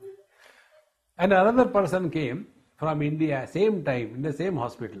 And another person came from India, same time, in the same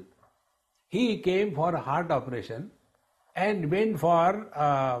hospital. He came for a heart operation and went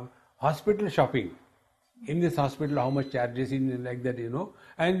for hospital shopping. In this hospital, how much charges, in like that,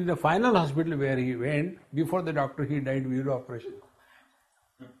 And in the final hospital where he went, before the doctor, he died due to operation.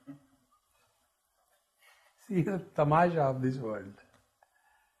 See the tamasha of this world.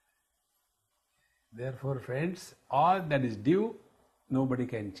 Therefore, friends, all that is due, nobody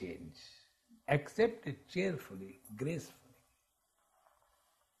can change. Accept it cheerfully, gracefully.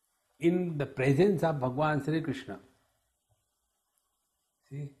 In the presence of Bhagavan Sri Krishna.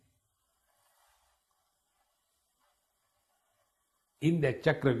 See? In the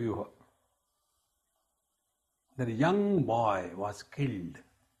Chakravyuha, the young boy was killed.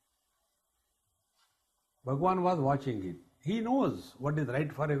 Bhagavan was watching it. He knows what is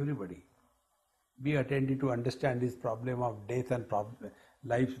right for everybody. Be attentive to understand this problem of death and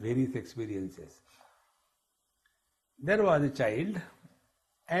life's various experiences. There was a child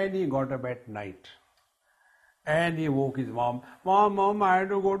and he got up at night and he woke his mom. Mom, I have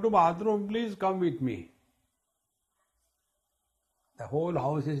to go to bathroom, please come with me. The whole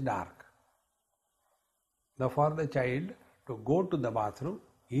house is dark. Now for the child to go to the bathroom,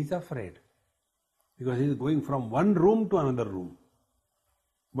 he is afraid because he is going from one room to another room.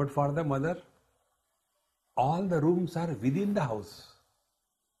 But for the mother, all the rooms are within the house.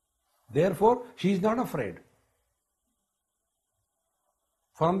 Therefore, she is not afraid.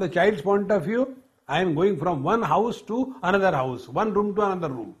 From the child's point of view, I am going from one house to another house, one room to another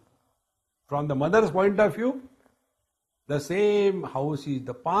room. From the mother's point of view, The same house is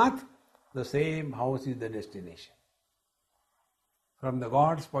the path, the same house is the destination. From the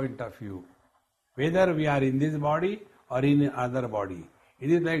God's point of view, whether we are in this body or in another body, it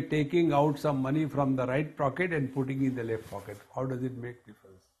is like taking out some money from the right pocket and putting in the left pocket. How does it make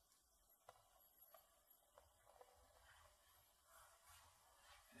difference?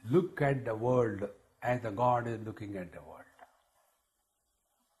 Look at the world as the God is looking at the world.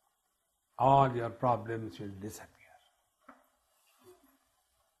 All your problems will disappear.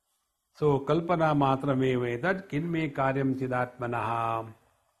 So, kalpana matrameva etat kinme karyam chidatmanaha.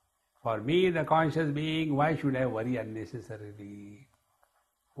 For me, the conscious being, why should I worry unnecessarily?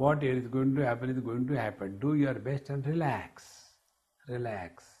 What is going to happen is going to happen. Do your best and relax.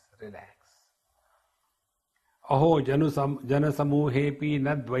 Relax, relax. Aho janasamuhepi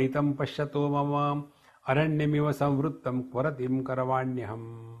nadvaitam pashyato mamam aranyamiva samvruttam kvaratim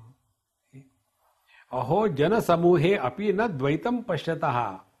karavanyaham. Aho janasamuhe api nadvaitam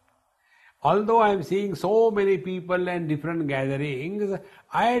pashyataha. Although I am seeing so many people and different gatherings,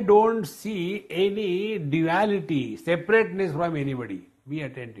 I don't see any duality, separateness from anybody. Be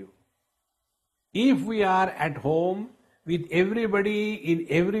attentive. If we are at home with everybody in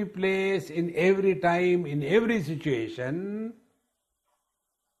every place, in every time, in every situation,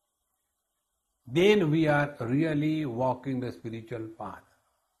 then we are really walking the spiritual path.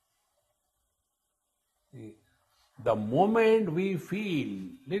 The moment we feel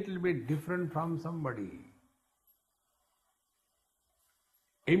little bit different from somebody,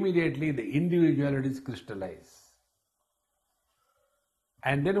 immediately the individualities crystallize.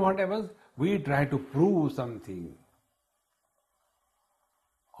 And then what happens? We try to prove something.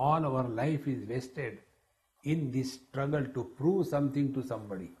 All our life is wasted in this struggle to prove something to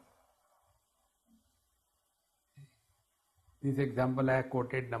somebody. This example I have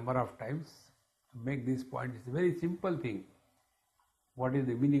quoted number of times. To make this point, it's a very simple thing. What is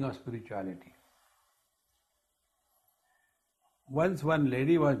the meaning of spirituality? Once one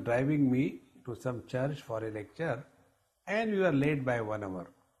lady was driving me to some church for a lecture and we were late by 1 hour.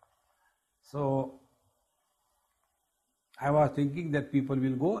 So I was thinking that people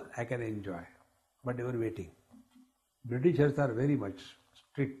will go, I can enjoy. But they were waiting. Britishers are very much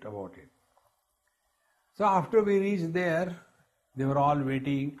strict about it. So after we reached there, they were all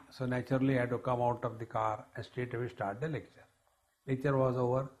waiting, so naturally I had to come out of the car and straight away start the lecture. Lecture was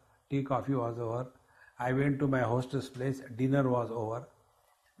over, tea, coffee was over. I went to my hostess place, dinner was over.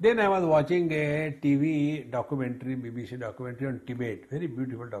 Then I was watching a TV documentary, BBC documentary on Tibet, very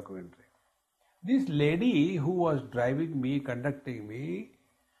beautiful documentary. This lady who was driving me, conducting me,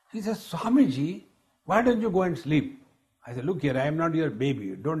 she says, Swamiji, why don't you go and sleep? I said, look here, I am not your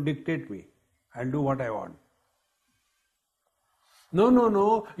baby, don't dictate me, I'll do what I want.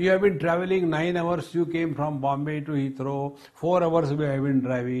 No, you have been traveling 9 hours, you came from Bombay to Heathrow, 4 hours we have been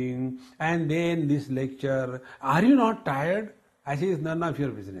driving, and then this lecture. Are you not tired? I say, it's none of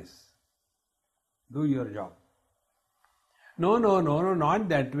your business. Do your job. No, not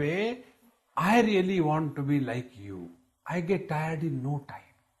that way. I really want to be like you. I get tired in no time.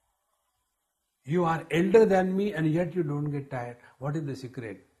 You are elder than me and yet you don't get tired. What is the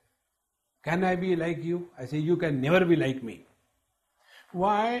secret? Can I be like you? I say, you can never be like me.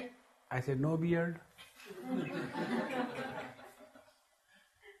 Why? I said, no beard.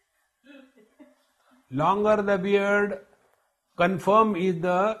 Longer the beard, confirm is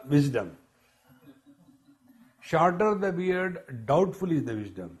the wisdom. Shorter the beard, doubtful is the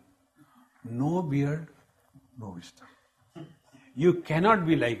wisdom. No beard, no wisdom. You cannot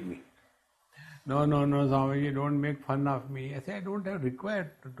be like me. No, Swamiji, don't make fun of me. I say, I don't have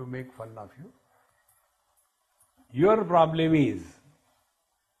required to make fun of you. Your problem is,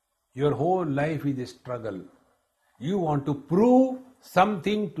 your whole life is a struggle. You want to prove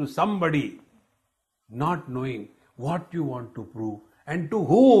something to somebody, not knowing what you want to prove and to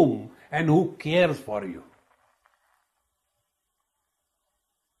whom and who cares for you.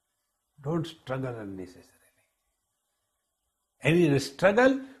 Don't struggle unnecessarily. And in a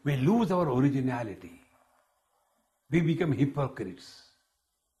struggle, we lose our originality. We become hypocrites.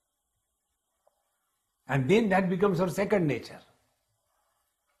 And then that becomes our second nature.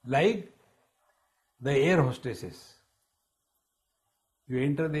 Like the air hostesses. You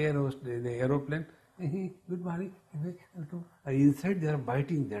enter the aeroplane, good morning. Inside they are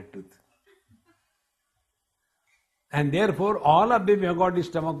biting their tooth. And therefore all of them have got the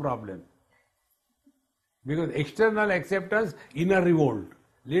stomach problem. Because external acceptance, inner revolt,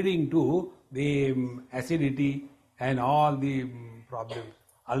 leading to the acidity and all the problems,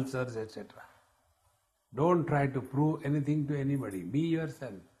 ulcers, etc. Don't try to prove anything to anybody. Be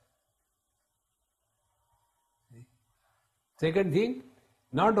yourself. Second thing,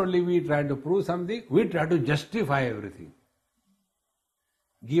 not only we try to prove something, we try to justify everything.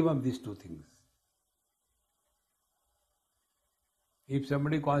 Give up these two things. If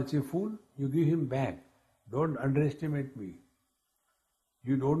somebody calls you fool, you give him back. Don't underestimate me.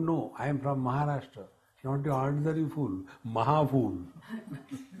 You don't know, I am from Maharashtra. Not an ordinary fool, Maha fool.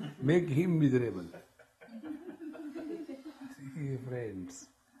 Make him miserable. See, friends,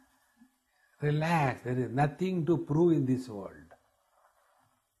 relax. There is nothing to prove in this world.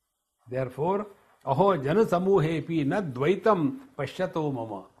 Therefore, aho jana samuhepi na dvaitam pashyato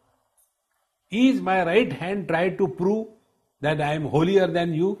mama. Is my right hand try to prove that I am holier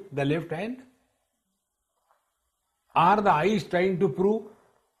than you, the left hand? Are the eyes trying to prove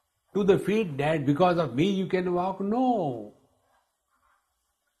to the feet that because of me you can walk? No.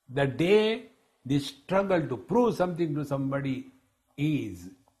 The day the struggle to prove something to somebody is,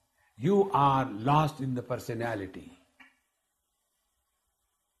 you are lost in the personality.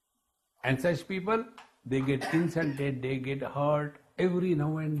 And such people, they get insulted, they get hurt every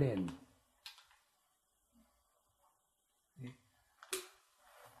now and then.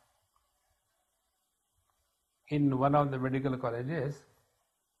 In one of the medical colleges,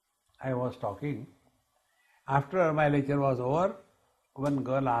 I was talking. After my lecture was over, one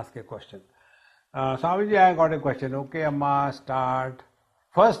girl asked a question. Swamiji, I got a question. Okay, Amma, start.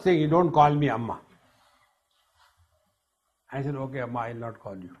 First thing, you don't call me Amma. I said, okay, Amma, I will not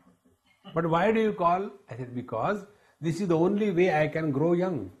call you. But why do you call? I said, because this is the only way I can grow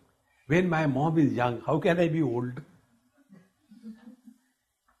young. When my mom is young, how can I be old?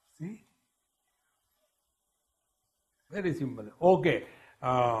 See? Very simple. Okay,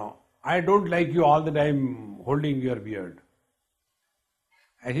 I don't like you all the time holding your beard.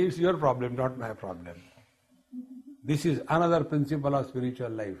 And it's your problem, not my problem. This is another principle of spiritual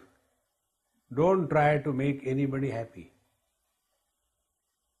life. Don't try to make anybody happy.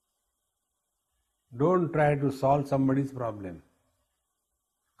 Don't try to solve somebody's problem.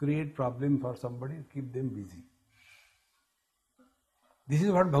 Create problem for somebody, keep them busy. This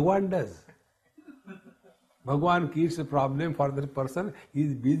is what Bhagwan does. Bhagwan keeps a problem for the person, he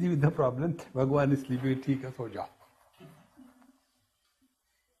is busy with the problem, Bhagwan is sleeping, theek hai, so jao.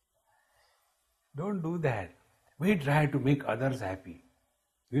 Don't do that. We try to make others happy.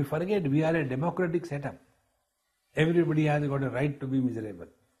 We forget we are a democratic setup. Everybody has got a right to be miserable.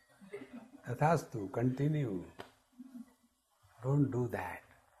 Tathastu, continue. Don't do that.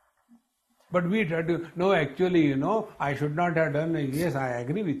 But we try to, no, actually, I should not have done, yes, I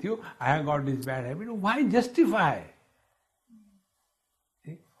agree with you, I have got this bad habit. Why justify?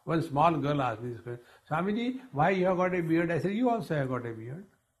 See? One small girl asked me this question, Swamiji, why you have got a beard? I said, you also have got a beard.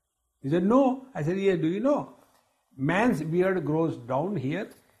 He said, no. I said, yes, do you know? Man's beard grows down here,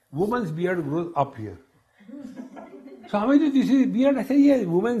 woman's beard grows up here. Swamiji, this is beard? I said, yes,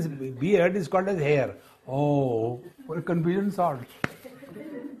 woman's beard is called as hair. Oh, what a confusion solved.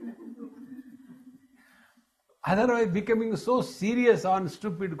 Otherwise, becoming so serious on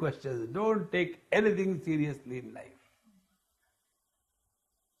stupid questions. Don't take anything seriously in life.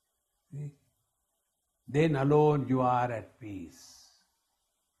 See? Then alone you are at peace.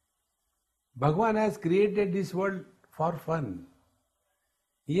 Bhagwan has created this world for fun.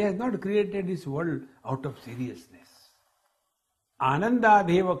 He has not created this world out of seriousness.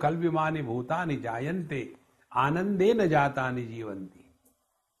 Anandadeva kalvimani bhutani jayante anandena jatani jivanti.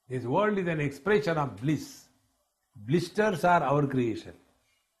 This world is an expression of bliss. Blisters are our creation.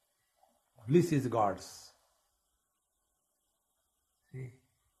 Bliss is God's. See?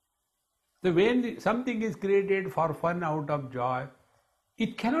 So when something is created for fun out of joy,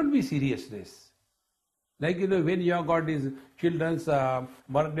 it cannot be seriousness. Like when you have got these children's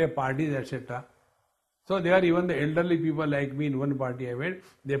birthday parties, etc. So there are even the elderly people like me in one party I went,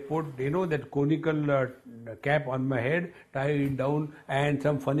 they put, that conical cap on my head, tie it down and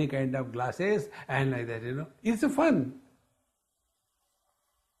some funny kind of glasses and like that, It's a fun.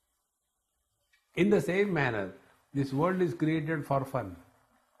 In the same manner, this world is created for fun.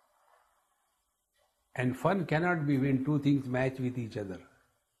 And fun cannot be when two things match with each other.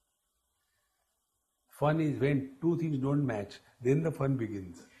 Fun is when two things don't match, then the fun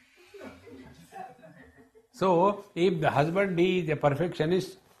begins. So, if the husband is a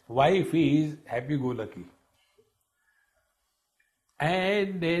perfectionist, wife is happy-go-lucky.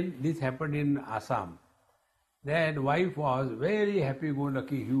 And then this happened in Assam. That wife was very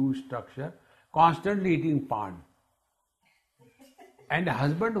happy-go-lucky, huge structure, constantly eating pan. And the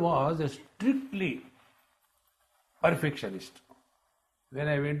husband was a strictly perfectionist. When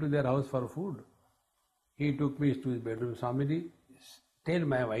I went to their house for food, he took me to his bedroom. Swamiji, tell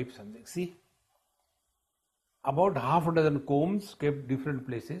my wife something. See, about half a dozen combs kept different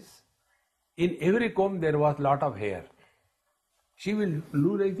places. In every comb there was lot of hair. She will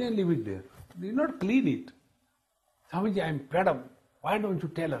lose it and leave it there. She did not clean it. Swamiji, I am fed up. Why don't you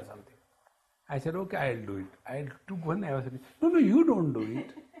tell her something? I said, okay, I'll do it. I took one. I was saying, no, you don't do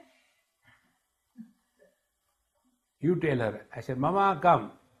it. You tell her. I said, Mama,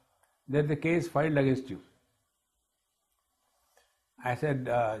 come. There's a case filed against you. I said,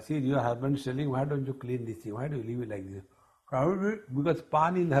 see, your husband is telling, why don't you clean this thing? Why do you leave it like this? Probably because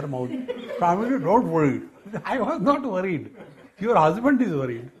pan in her mouth. Probably don't worry. I was not worried. Your husband is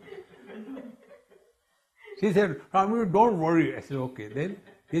worried. She said, probably don't worry. I said, okay. Then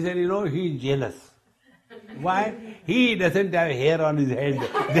he said, he is jealous. Why? He doesn't have hair on his head.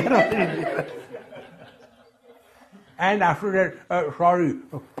 Therefore, and after that, sorry.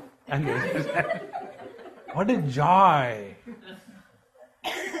 And what a joy.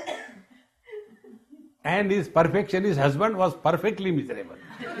 And his perfectionist husband was perfectly miserable.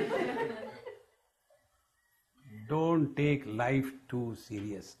 Don't take life too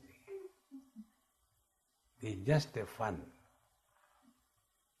seriously. It's just a fun.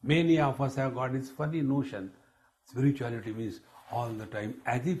 Many of us have got this funny notion, spirituality means all the time,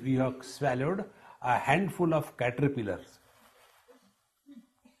 as if we have swallowed a handful of caterpillars.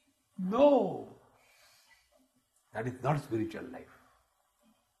 No! That is not spiritual life.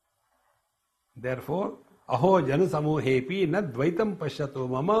 Therefore, aho janasamohepi na dvaitam pashyato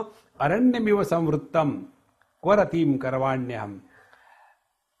mama aranyamiva samvrittam kvaratim karavanyam.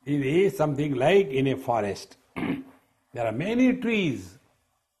 It is something like in a forest. There are many trees,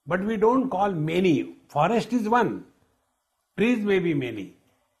 but we don't call many. Forest is one. Trees may be many.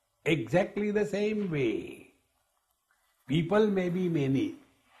 Exactly the same way. People may be many,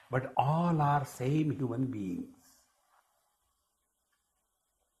 but all are same human beings.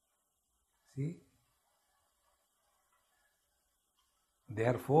 See?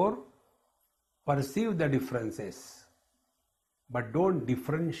 Therefore, perceive the differences, but don't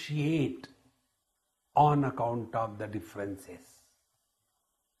differentiate on account of the differences.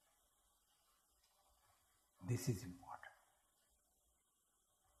 This is important.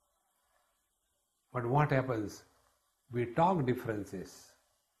 But what happens? We talk differences,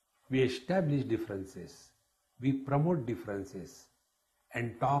 we establish differences, we promote differences,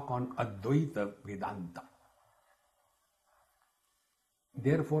 and talk on Advaita Vedanta.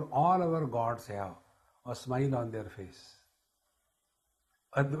 Therefore, all our gods have a smile on their face.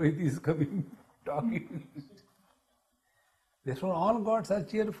 Advaita is coming, talking. Therefore, all gods are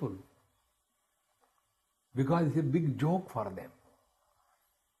cheerful, because it's a big joke for them.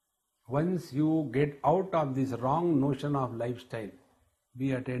 Once you get out of this wrong notion of lifestyle,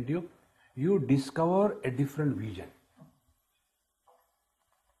 be attentive, you discover a different vision.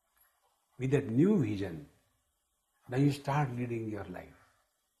 With that new vision, now you start leading your life.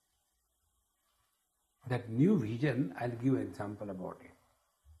 That new vision, I'll give an example about it.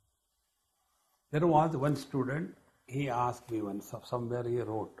 There was one student, he asked me once, somewhere he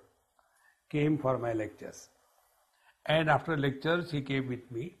wrote, came for my lectures. And after lectures, he came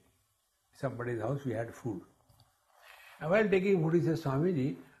with me, somebody's house, we had food. And while taking food, he says,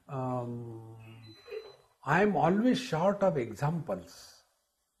 Swamiji, I am always short of examples.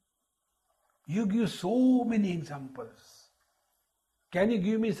 You give so many examples. Can you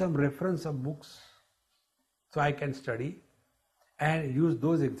give me some reference of books so I can study and use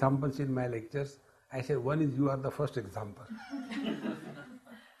those examples in my lectures? I said, one is you are the first example.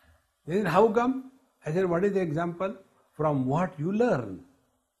 He said, how come? I said, what is the example? From what you learn.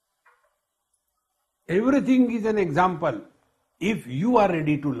 Everything is an example if you are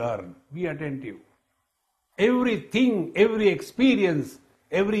ready to learn. Be attentive. Everything, every experience,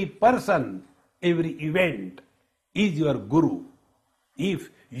 every person, every event is your guru if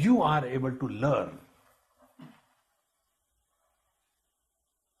you are able to learn.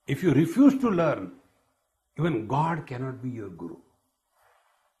 If you refuse to learn, even God cannot be your guru.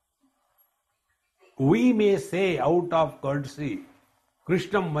 We may say out of courtesy,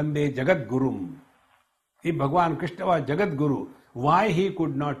 Krishnam Vande Jagat Gurum. If Bhagavan Krishna was Jagat Guru, why he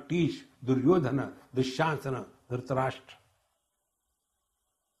could not teach Duryodhana, Dushasana, Dhritarashtra?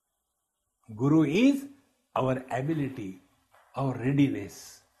 Guru is our ability, our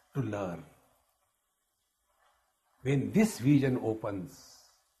readiness to learn. When this vision opens,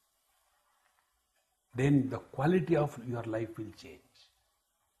 then the quality of your life will change.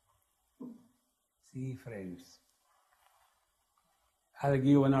 See, friends, I'll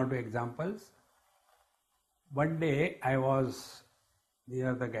give one or two examples. One day I was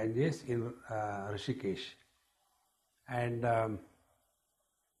near the Ganges in Rishikesh, and I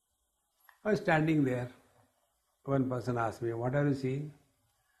was standing there One person asked me, what are you seeing?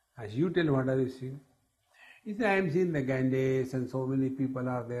 As you tell, what are you seeing? He said, I am seeing the Ganges and so many people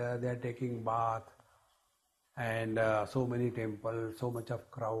are there, they are taking bath and so many temples, so much of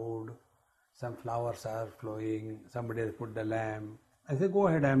crowd, some flowers are flowing, somebody has put the lamp. I said, go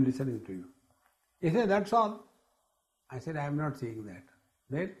ahead, I am listening to you. He said, that's all. I said, I am not seeing that.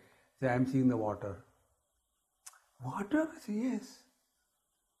 Then he said, I am seeing the water. Water? I said, yes.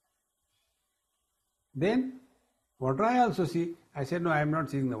 Then, water I also see. I said, no, I am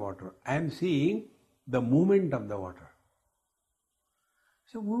not seeing the water. I am seeing the movement of the water.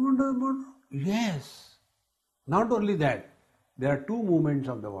 So, movement of the water? Yes. Not only that, there are two movements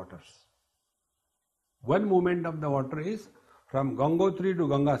of the waters. One movement of the water is from Gangotri to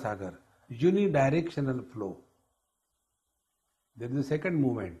Gangasagar, unidirectional flow. There is a second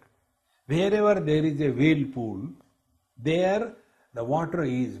movement. Wherever there is a whale pool, there the water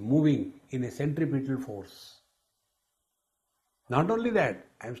is moving in a centripetal force. Not only that,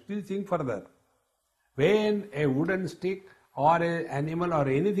 I am still seeing further. When a wooden stick or an animal or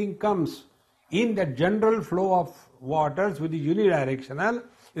anything comes in the general flow of waters which is unidirectional,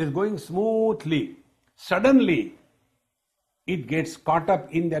 it is going smoothly. Suddenly, it gets caught up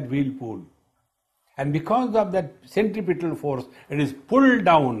in that whirlpool. And because of that centripetal force, it is pulled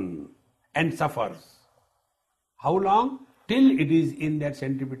down and suffers. How long? Till it is in that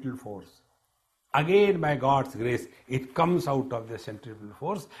centripetal force. Again, by God's grace, it comes out of the centripetal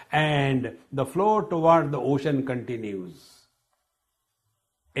force and the flow toward the ocean continues.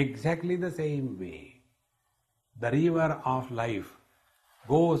 Exactly the same way, the river of life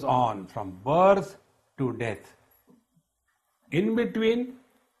goes on from birth to death. In between,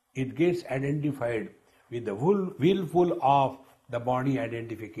 it gets identified with the whirlpool of the body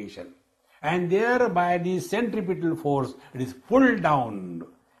identification. And there, by the centripetal force, it is pulled down.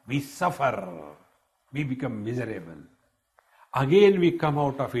 We suffer. We become miserable. Again we come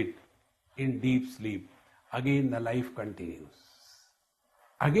out of it in deep sleep. Again the life continues.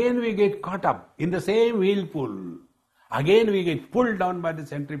 Again we get caught up in the same whirlpool. Again we get pulled down by the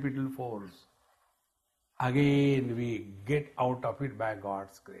centripetal force. Again we get out of it by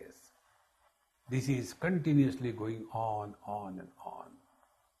God's grace. This is continuously going on and on.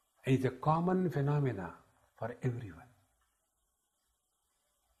 It's a common phenomena for everyone.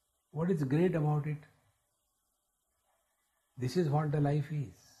 What is great about it? This is what the life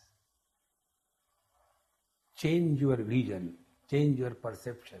is. Change your vision, change your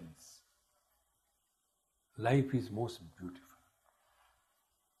perceptions. Life is most beautiful.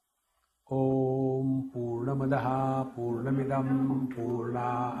 Om Purnamadaha Purnamidam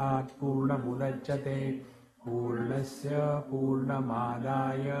Purnaat Purnamudachyate Purnasya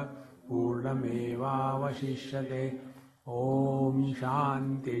Purnamadaya Purnamevavashishyate. Om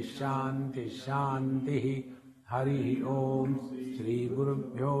Shanti Shanti Shanti. Hari Om. Shri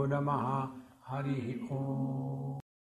Gurubhyo Namaha. Hari Om.